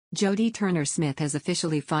Jodie Turner-Smith has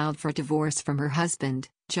officially filed for divorce from her husband,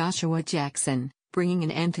 Joshua Jackson, bringing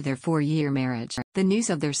an end to their 4-year marriage. The news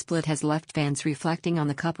of their split has left fans reflecting on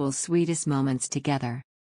the couple's sweetest moments together.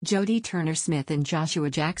 Jodie Turner-Smith and Joshua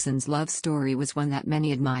Jackson's love story was one that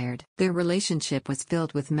many admired. Their relationship was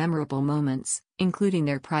filled with memorable moments, including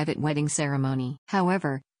their private wedding ceremony.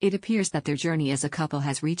 However, it appears that their journey as a couple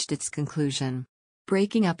has reached its conclusion.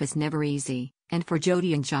 Breaking up is never easy, and for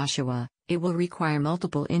Jodie and Joshua, it will require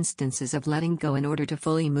multiple instances of letting go in order to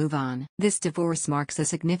fully move on. This divorce marks a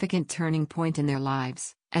significant turning point in their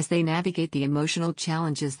lives, as they navigate the emotional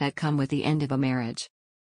challenges that come with the end of a marriage.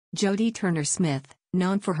 Jodie Turner-Smith,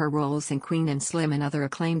 known for her roles in Queen and Slim and other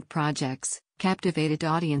acclaimed projects, captivated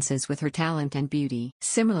audiences with her talent and beauty.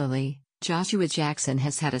 Similarly, Joshua Jackson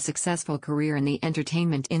has had a successful career in the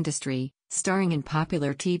entertainment industry, starring in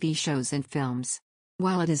popular TV shows and films.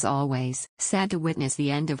 While it is always sad to witness the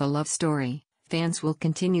end of a love story, fans will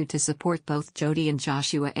continue to support both Jodie and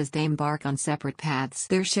Joshua as they embark on separate paths.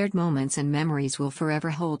 Their shared moments and memories will forever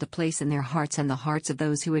hold a place in their hearts and the hearts of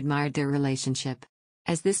those who admired their relationship.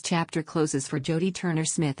 As this chapter closes for Jodie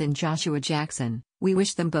Turner-Smith and Joshua Jackson, we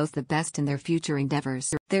wish them both the best in their future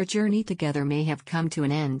endeavors. Their journey together may have come to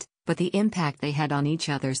an end, but the impact they had on each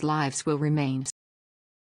other's lives will remain.